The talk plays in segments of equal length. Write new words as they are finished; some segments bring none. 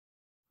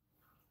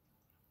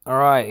All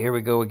right, here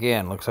we go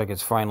again. Looks like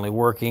it's finally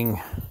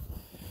working.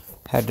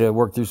 Had to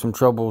work through some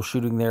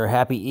troubleshooting there.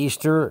 Happy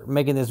Easter.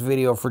 Making this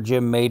video for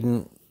Jim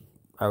Maiden.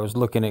 I was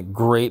looking at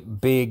great,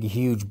 big,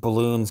 huge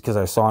balloons because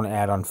I saw an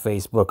ad on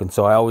Facebook. And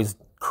so I always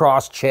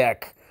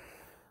cross-check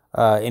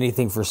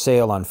anything for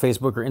sale on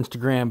Facebook or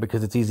Instagram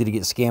because it's easy to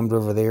get scammed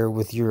over there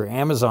with your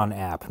Amazon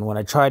app. And when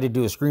I tried to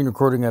do a screen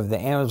recording of the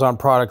Amazon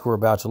product we're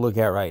about to look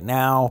at right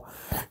now,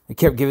 it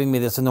kept giving me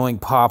this annoying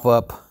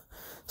pop-up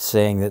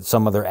saying that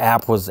some other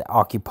app was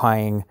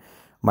occupying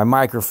my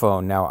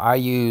microphone. Now, I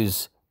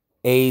use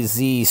AZ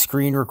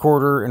screen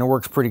recorder and it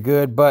works pretty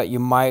good, but you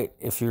might,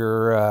 if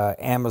your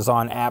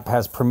Amazon app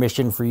has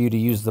permission for you to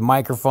use the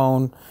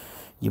microphone,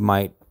 you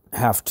might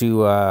have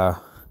to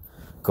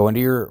go into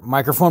your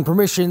microphone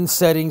permission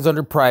settings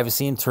under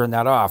privacy and turn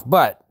that off.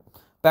 But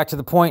back to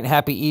the point,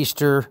 happy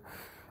Easter.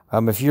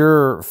 If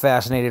you're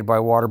fascinated by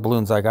water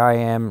balloons like I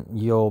am,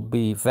 you'll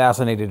be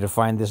fascinated to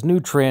find this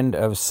new trend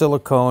of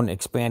silicone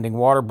expanding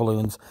water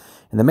balloons.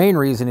 And the main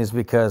reason is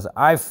because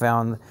I've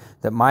found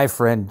that my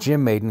friend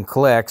Jim Maiden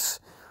collects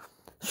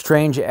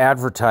strange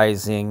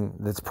advertising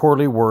that's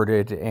poorly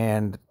worded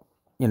and,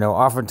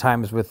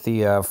 oftentimes with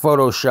the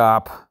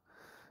Photoshop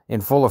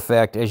in full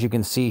effect, as you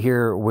can see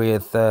here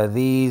with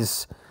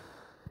these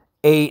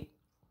 8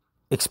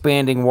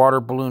 expanding water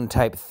balloon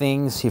type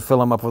things. You fill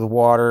them up with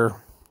water,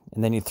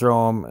 and then you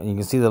throw them, and you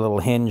can see the little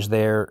hinge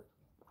there.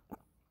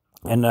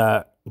 And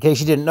in case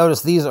you didn't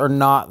notice, these are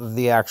not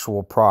the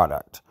actual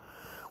product.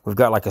 We've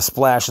got like a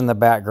splash in the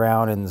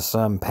background and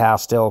some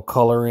pastel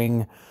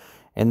coloring.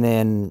 And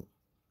then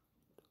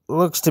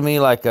looks to me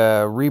like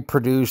a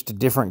reproduced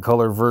different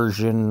color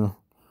version.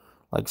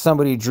 Like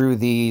somebody drew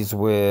these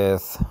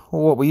with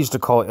what we used to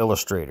call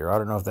Illustrator. I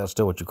don't know if that's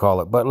still what you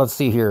call it. But let's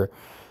see here.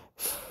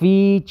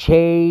 Gear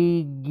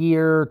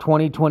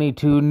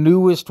 2022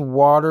 newest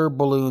water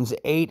balloons,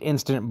 8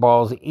 instant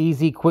balls,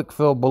 easy quick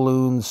fill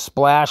balloons,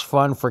 splash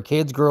fun for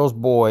kids, girls,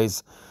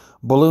 boys,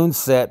 balloon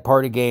set,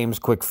 party games,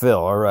 quick fill.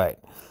 All right.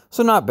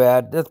 So not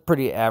bad. That's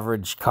pretty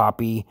average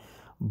copy,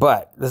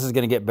 but this is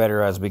going to get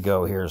better as we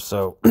go here.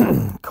 So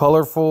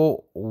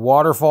colorful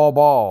waterfall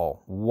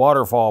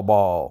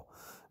ball,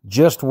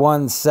 just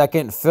 1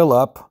 second fill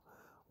up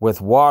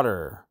with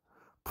water,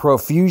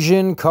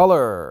 profusion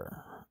color.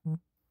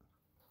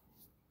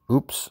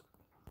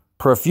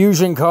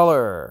 Profusion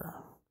color,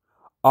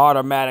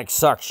 automatic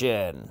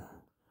suction,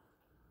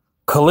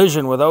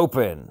 collision with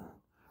open,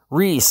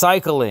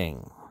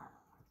 recycling.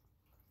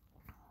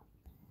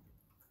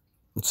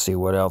 Let's see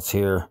what else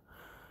here.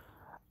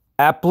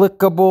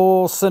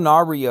 Applicable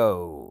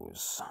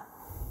scenarios,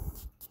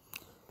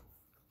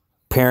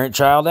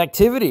 parent-child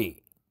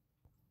activity,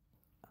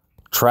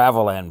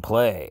 travel and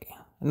play.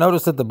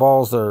 Notice that the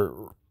balls are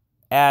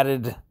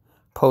added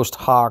post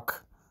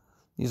hoc.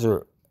 These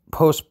are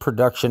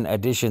post-production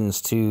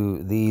additions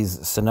to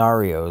these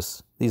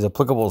scenarios, these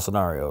applicable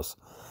scenarios.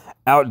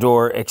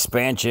 Outdoor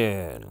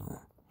expansion.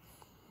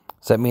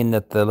 Does that mean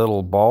that the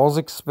little balls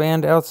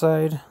expand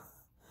outside?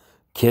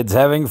 Kids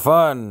having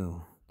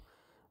fun.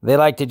 They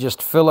like to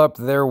just fill up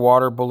their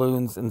water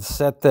balloons and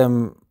set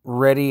them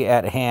ready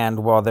at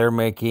hand while they're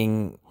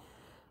making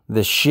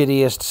the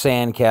shittiest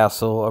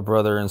sandcastle a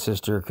brother and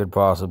sister could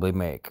possibly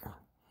make.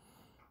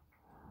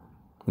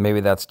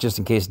 Maybe that's just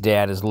in case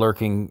Dad is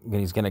lurking and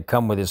he's going to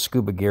come with his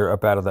scuba gear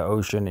up out of the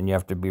ocean and you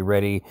have to be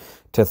ready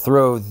to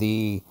throw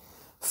the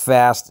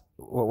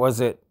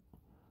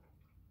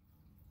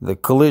the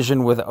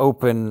collision with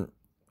open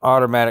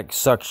automatic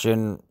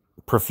suction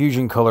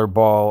profusion color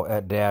ball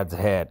at Dad's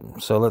head.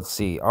 So let's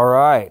see. All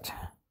right.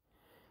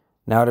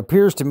 Now it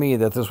appears to me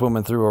that this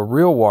woman threw a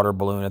real water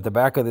balloon at the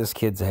back of this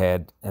kid's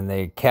head and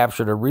they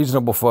captured a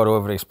reasonable photo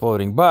of it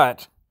exploding,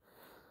 but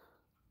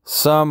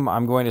some,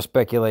 I'm going to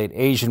speculate,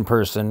 Asian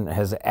person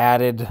has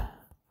added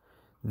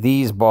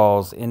these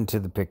balls into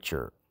the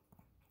picture.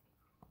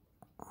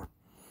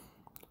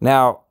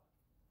 Now,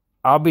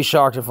 I'll be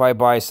shocked if I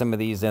buy some of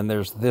these and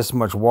there's this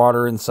much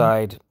water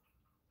inside.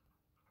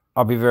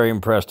 I'll be very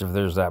impressed if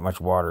there's that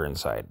much water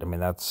inside. I mean,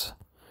 that's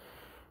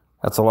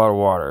a lot of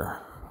water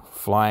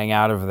flying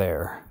out of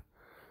there.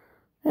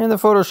 And the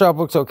Photoshop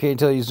looks okay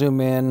until you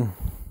zoom in.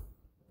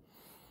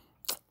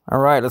 All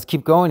right, let's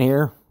keep going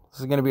here. This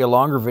is going to be a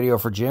longer video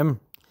for Jim.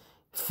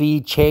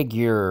 Brand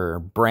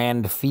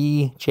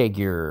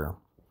Chegier.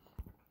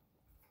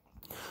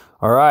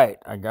 All right,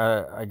 I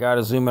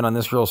gotta zoom in on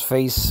this girl's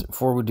face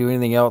before we do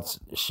anything else.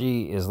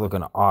 She is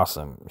looking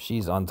awesome.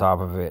 She's on top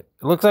of it.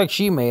 It looks like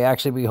she may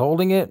actually be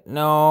holding it.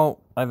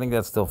 No, I think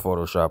that's still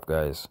Photoshop,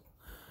 guys.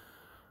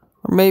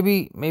 Or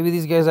maybe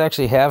these guys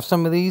actually have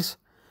some of these.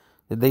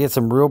 Did they get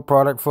some real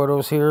product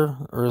photos here?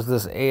 Or is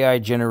this AI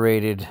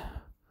generated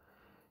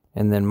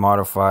and then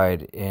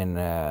modified in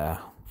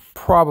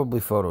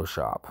probably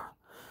Photoshop?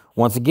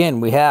 Once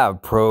again, we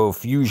have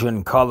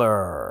profusion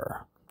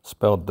color,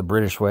 spelled the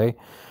British way.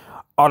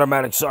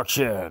 Automatic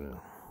suction,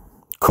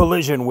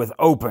 collision with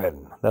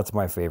open. That's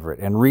my favorite.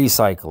 And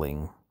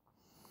recycling.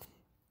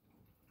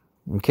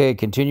 Okay,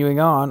 continuing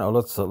on. Oh,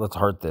 let's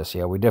heart this.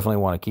 Yeah, we definitely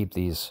want to keep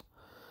these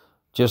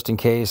just in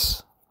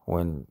case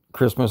When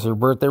Christmas or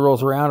birthday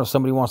rolls around, if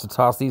somebody wants to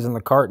toss these in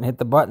the cart and hit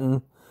the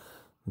button,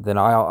 then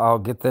I'll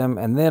get them,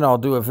 and then I'll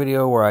do a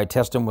video where I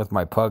test them with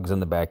my pugs in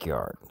the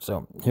backyard.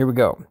 So here we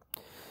go.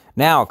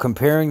 Now,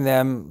 comparing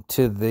them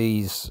to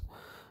these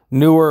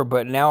newer,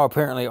 but now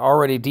apparently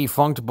already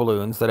defunct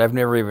balloons that I've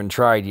never even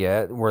tried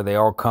yet, where they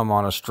all come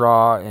on a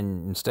straw,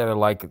 and instead of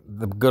like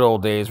the good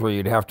old days where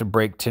you'd have to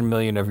break 10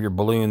 million of your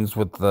balloons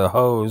with the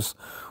hose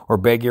or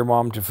beg your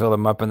mom to fill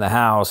them up in the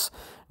house,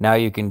 now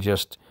you can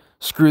just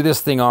screw this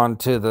thing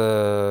onto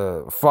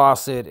the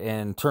faucet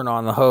and turn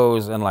on the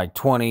hose, and like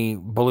 20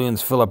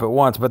 balloons fill up at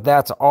once. But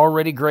that's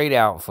already grayed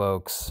out,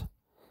 folks.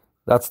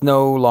 That's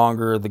no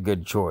longer the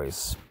good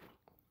choice.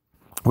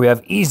 We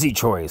have easy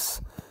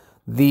choice.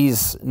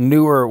 These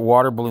newer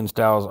water balloon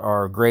styles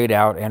are grayed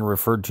out and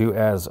referred to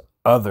as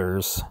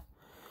others.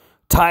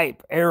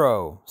 Type,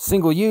 Arrow,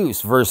 single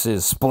use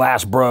versus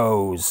Splash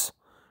Bros,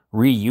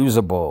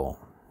 reusable.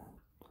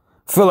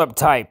 Fill-up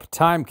type,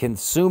 time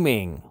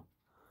consuming.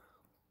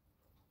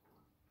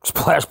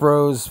 Splash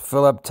Bros,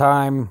 fill-up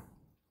time.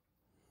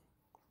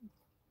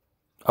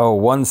 Oh,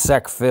 1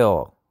 sec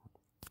fill.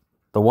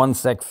 The 1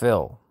 sec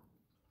fill.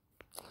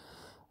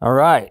 All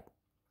right.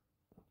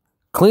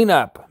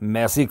 Cleanup,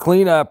 messy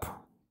cleanup.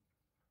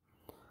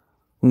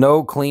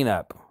 No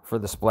cleanup for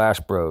the Splash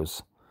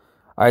Bros.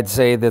 I'd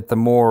say that the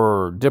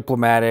more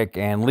diplomatic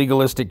and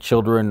legalistic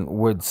children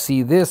would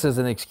see this as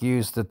an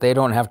excuse that they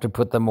don't have to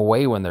put them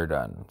away when they're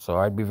done. So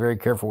I'd be very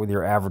careful with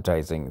your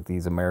advertising,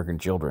 these American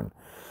children.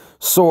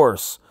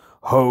 Source,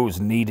 hose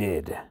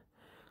needed.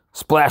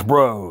 Splash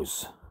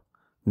Bros,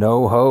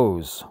 no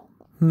hose.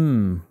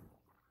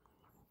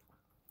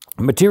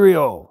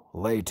 Material,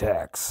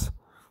 latex.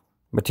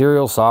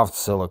 Material, soft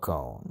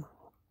silicone.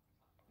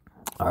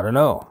 I don't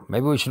know.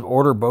 Maybe we should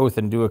order both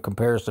and do a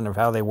comparison of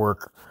how they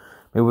work.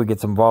 Maybe we get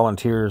some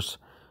volunteers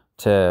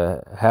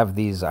to have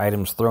these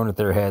items thrown at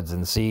their heads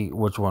and see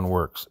which one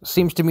works.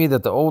 Seems to me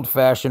that the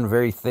old-fashioned,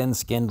 very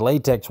thin-skinned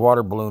latex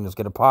water balloon is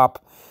going to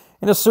pop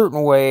in a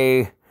certain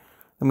way.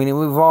 I mean,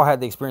 we've all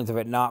had the experience of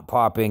it not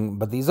popping,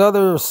 but these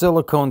other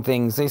silicone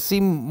things, they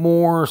seem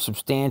more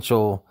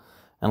substantial.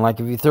 And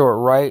like if you throw it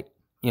right,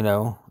 you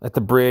know, at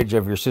the bridge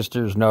of your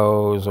sister's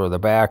nose or the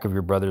back of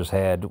your brother's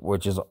head,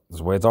 which is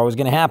the way it's always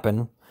going to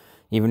happen,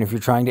 even if you're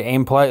trying to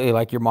aim politely,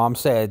 like your mom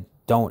said,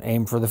 don't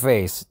aim for the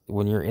face.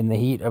 When you're in the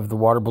heat of the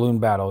water balloon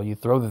battle, you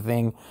throw the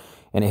thing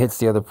and it hits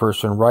the other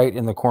person right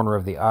in the corner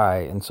of the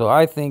eye. And so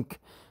I think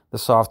the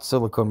soft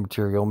silicone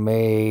material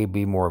may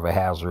be more of a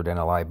hazard and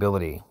a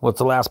liability. What's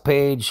the last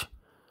page?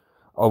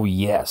 Oh,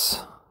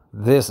 yes.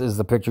 This is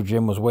the picture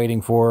Jim was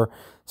waiting for.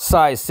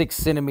 Size 6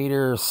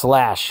 centimeters /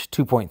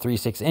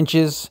 2.36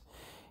 inches.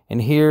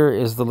 And here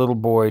is the little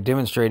boy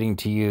demonstrating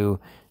to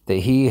you that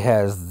he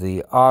has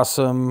the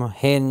awesome,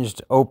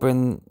 hinged,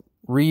 open,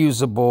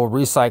 reusable,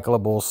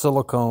 recyclable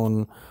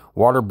silicone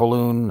water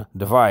balloon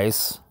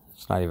device.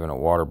 It's not even a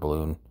water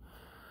balloon.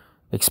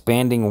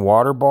 Expanding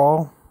water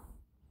ball.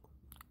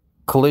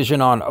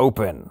 Collision on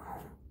open.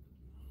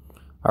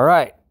 All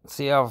right.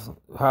 See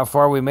how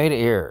far we made it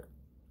here.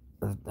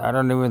 I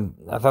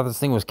thought this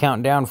thing was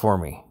counting down for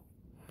me.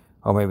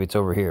 Oh, maybe it's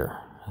over here.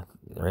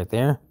 Right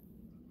there.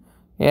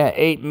 Yeah,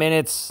 8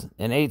 minutes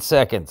and 8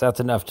 seconds.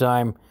 That's enough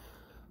time.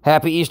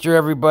 Happy Easter,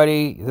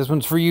 everybody. This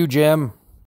one's for you, Jim.